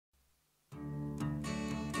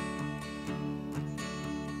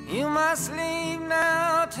You must leave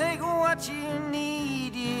now, take what you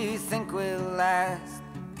need, you think will last.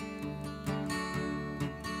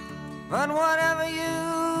 But whatever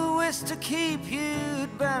you wish to keep,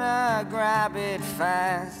 you'd better grab it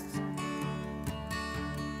fast.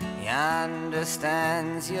 He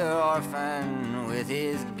understands your orphan with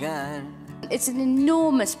his gun. It's an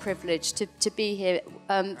enormous privilege to be here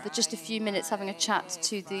for just a few minutes having a chat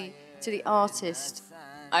to the artist.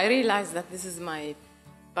 I realized that this is my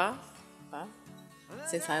path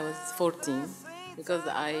since I was 14, because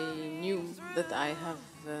I knew that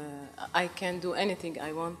I can do anything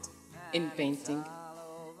I want in painting.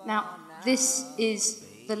 Now, this is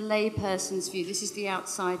the layperson's view, this is the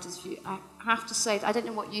outsider's view. I have to say, I don't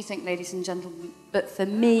know what you think, ladies and gentlemen, but for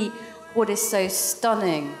me, what is so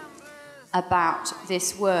stunning about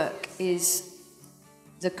this work is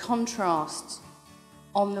the contrast,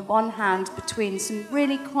 on the one hand, between some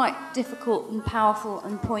really quite difficult and powerful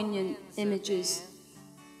and poignant images,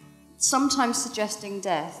 sometimes suggesting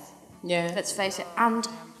death, let's face it, and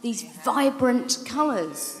these vibrant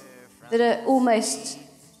colours that are almost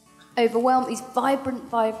overwhelming, these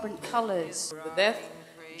vibrant colours. The death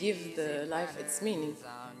gives the life its meaning.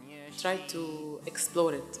 Try to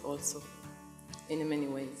explore it also in many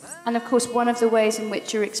ways. And of course, one of the ways in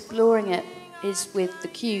which you're exploring it is with the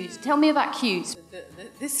cues. Tell me about cues.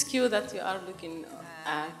 This cue that you are looking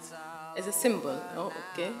at is a symbol,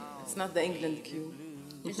 okay? It's not the England cue.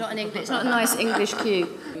 It's not a nice English cue.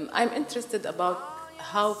 I'm interested about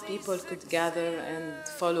how people could gather and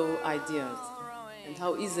follow ideas, and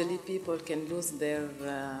how easily people can lose their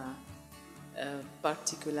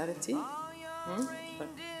particularity.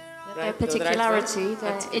 Their particularity,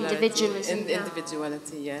 their individualism.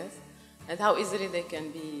 Individuality, yes. And how easily they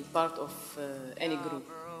can be part of any group.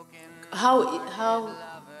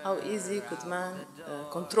 How easy could man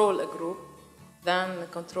control a group than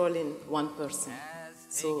controlling one person?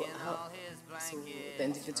 So the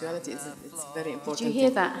individuality it's very important. Did you hear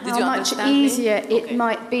that? How much easier it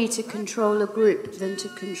might be to control a group than to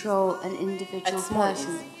control an individual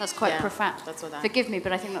person. That's quite profound. That's what Forgive me,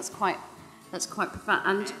 but I think that's quite profound.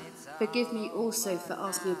 And forgive me also for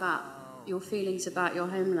asking about your feelings about your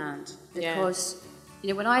homeland, because you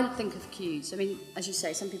know, when I think of queues, I mean, as you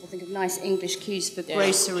say, some people think of nice English queues for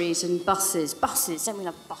groceries and buses. Don't we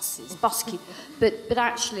love buses? Bus queue. But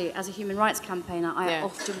actually, as a human rights campaigner, I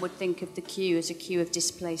often would think of the queue as a queue of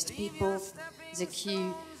displaced people, as a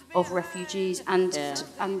queue of refugees, and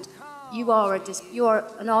you are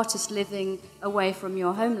an artist living away from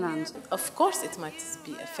your homeland. Of course, it might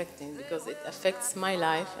be affecting, because it affects my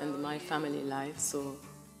life and my family life. So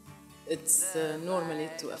it's normally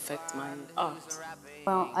to affect my art.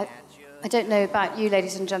 Well, I don't know about you,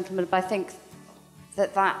 ladies and gentlemen, but I think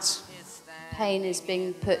that pain is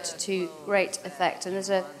being put to great effect. And as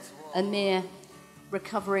a mere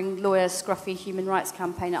recovering lawyer, scruffy human rights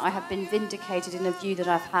campaigner, I have been vindicated in a view that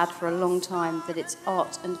I've had for a long time, that it's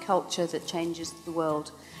art and culture that changes the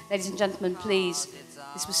world. Ladies and gentlemen, please,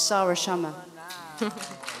 this was Sara Shamma.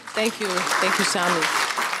 Thank you,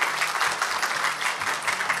 Shami.